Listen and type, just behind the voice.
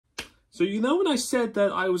So you know when I said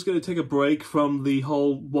that I was going to take a break from the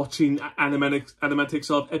whole watching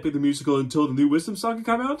animatics of Epic the Musical until the new Wisdom Saga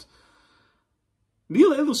came out?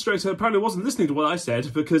 Neal Illustrator apparently wasn't listening to what I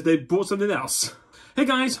said because they brought something else. Hey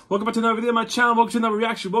guys, welcome back to another video on my channel, welcome to another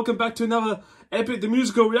reaction, welcome back to another Epic the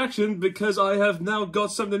Musical reaction because I have now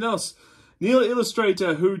got something else. Neal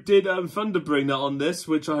Illustrator, who did Thunderbringer on this,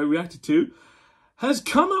 which I reacted to, has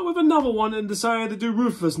come out with another one and decided to do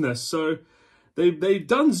Ruthlessness. So they've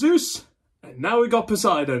done Zeus, and now we got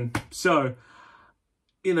Poseidon. So,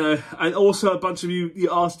 you know, and also a bunch of you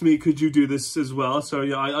asked me, could you do this as well? So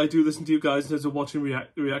yeah, I do listen to you guys in terms of watching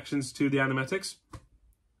reactions to the animatics.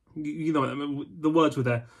 You know what I mean, the words were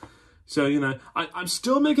there. So, you know, I'm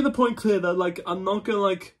still making the point clear that, like, I'm not gonna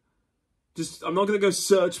go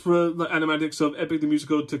search for the animatics of Epic the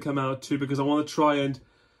Musical to come out to, because I want to try and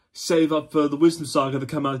save up for the Wisdom Saga to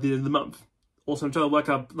come out at the end of the month. Also, I'm trying to work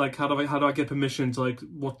out, like, how do I get permission to, like,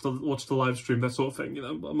 watch the live stream, that sort of thing, you know,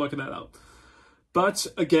 I'm working that out. But,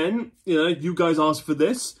 again, you know, you guys asked for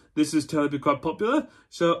this. This is turned to be quite popular.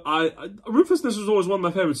 So, Ruthlessness was always one of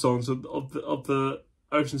my favourite songs of the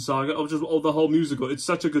Ocean Saga, of the whole musical. It's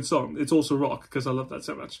such a good song. It's also rock, because I love that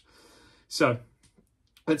so much. So,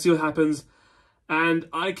 let's see what happens. And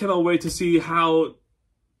I cannot wait to see how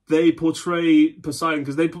they portray Poseidon,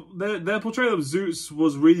 because their portrayal of Zeus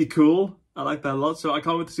was really cool. I like that a lot, so I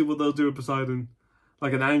can't wait to see what they'll do with Poseidon,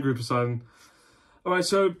 like an angry Poseidon. Alright,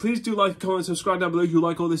 so please do like, comment, subscribe down below if you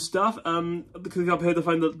like all this stuff. Click up here to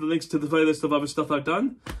find the links to the playlist of other stuff I've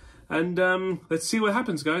done. And let's see what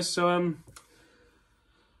happens, guys. So,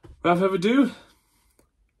 without further ado,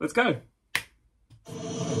 let's go.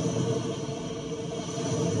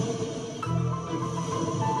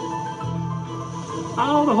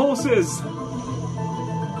 Oh, the horses!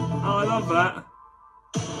 Oh, I love that.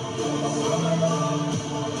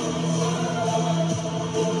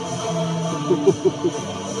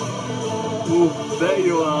 Ooh, there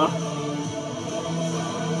you are.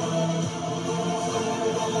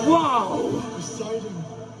 Wow!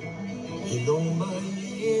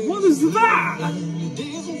 What is that?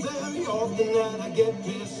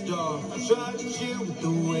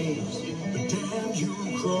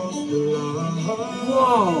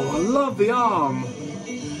 Whoa, I love the arm.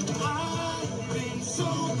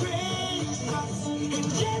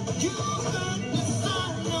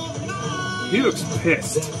 He looks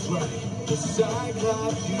pissed.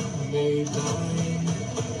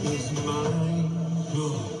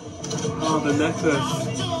 Oh, the necklace.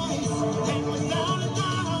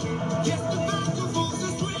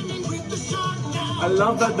 I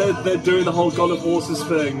love that they're doing the whole God of Horses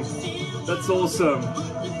thing. That's awesome.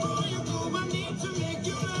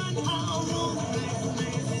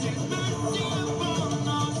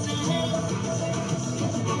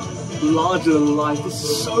 Larger than life. This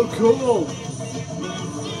is so cool.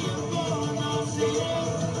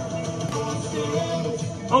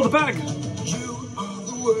 Oh, the bag. You are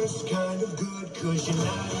the worst kind of good, 'cause you're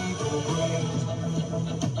not even great.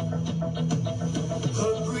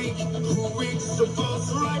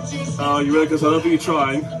 Oh, you really? Because I don't think you're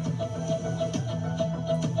trying.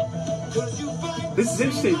 This is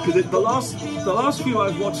interesting because the last few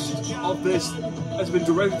I've watched of this has been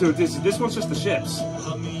directed to a distance. This one's just the ships.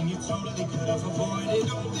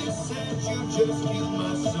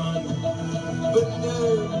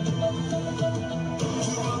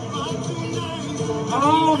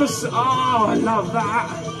 Oh, I love that.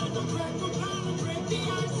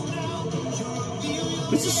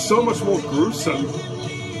 This is so much more gruesome.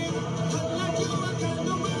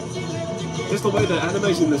 Just the way they're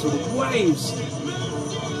animating this with the waves.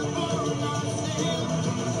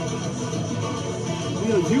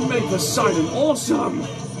 You made Poseidon awesome.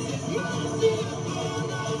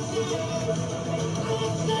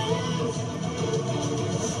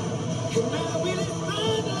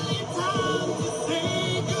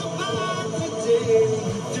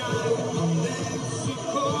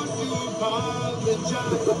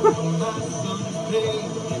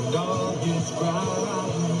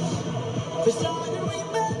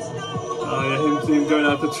 Oh yeah, him going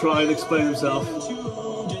out to try and explain himself.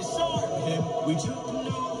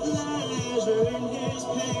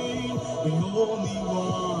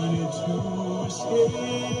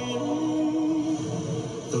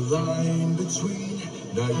 The line between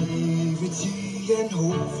naivety and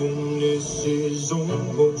hopefulness is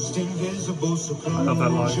almost invisible. So I love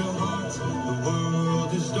that line. The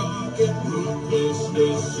world is dark and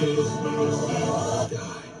ruthlessness is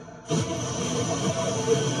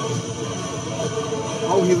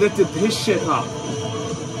Oh, he lifted his shit up.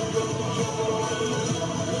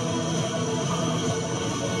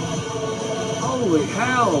 Holy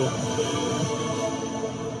hell.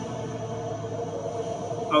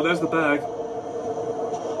 Oh, there's the bag.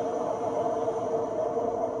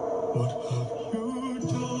 What have you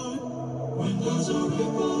done? When does a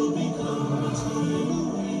ripple become a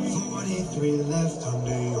tide? 43 left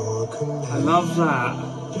under your command. I love that.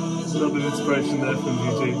 A little bit of inspiration there from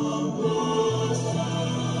Beauty.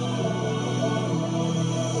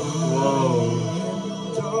 Whoa.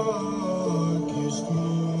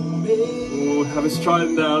 Ooh, have his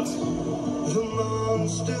trident out. The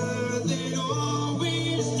monster that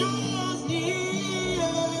always draws near.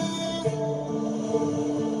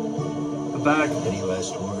 The bag. Any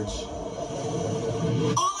last words?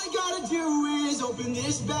 All I gotta do is open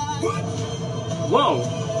this bag. What? Whoa.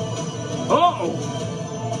 Oh.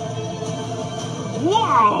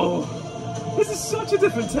 Wow. This is such a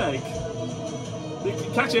different take.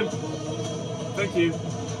 Catch him. Thank you.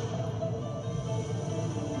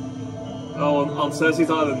 Oh, on Cersei's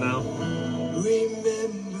Island now.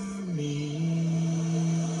 Remember me.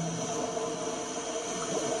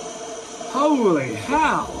 Holy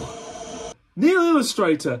hell! Neal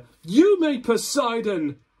Illustrator, you made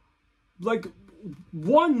Poseidon like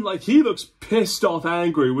he looks pissed off,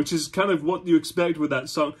 angry, which is kind of what you expect with that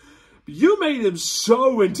song. But you made him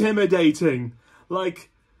so intimidating. Like,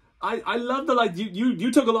 I love that. Like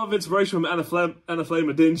you took a lot of inspiration from Anna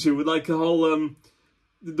Flamer, didn't you? With like the whole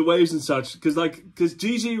the waves and such, because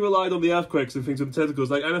Gigi relied on the earthquakes and things with the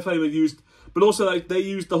tentacles. Like Anna Flamer used, but also like they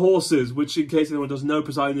used the horses, which in case anyone doesn't know,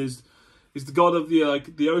 Poseidon is the god of the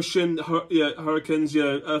like the ocean, hurricanes,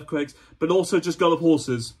 earthquakes, but also just god of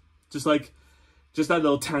horses. Just that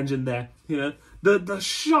little tangent there, you know. The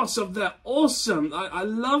shots of that awesome. I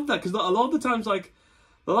love that, because a lot of the times, like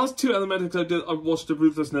the last two animatics I watched of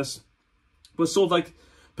Ruthlessness was sort of like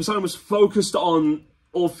Poseidon was focused on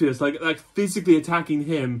Orpheus, like physically attacking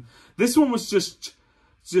him. This one was just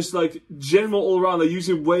like general all around, like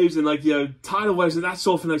using waves and like tidal waves and that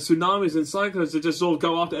sort of thing, like tsunamis and cyclones to just sort of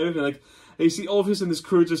go after everything. Like, and you see Orpheus and his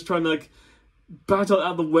crew just trying to like battle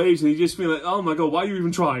out the waves, and you just feel like, oh my god, why are you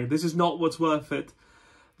even trying? This is not what's worth it.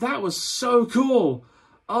 That was so cool.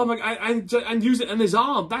 Oh my god, and use it in his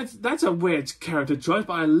arm. That's a weird character choice,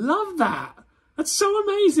 but I love that. That's so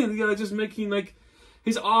amazing. Just making like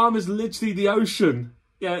his arm is literally the ocean.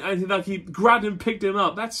 Yeah, and like he grabbed and picked him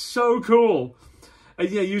up. That's so cool. And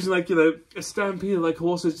yeah, using like a stampede of like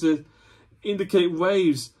horses to indicate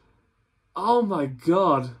waves. Oh my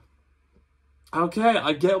god. Okay,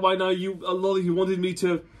 I get why now a lot of you wanted me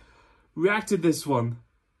to react to this one.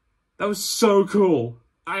 That was so cool.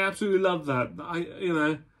 I absolutely love that.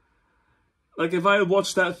 Like if I had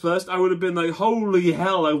watched that first, I would have been like, holy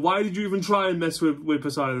hell, like why did you even try and mess with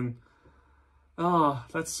Poseidon? Ah,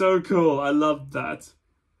 that's so cool. I love that.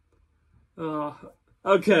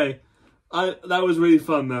 Okay. That was really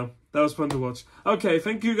fun though. That was fun to watch. Okay,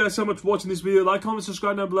 thank you guys so much for watching this video. Like, comment,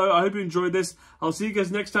 subscribe down below. I hope you enjoyed this. I'll see you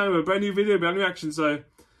guys next time with a brand new video, brand new reaction. So,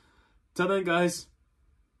 till then guys,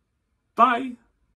 bye.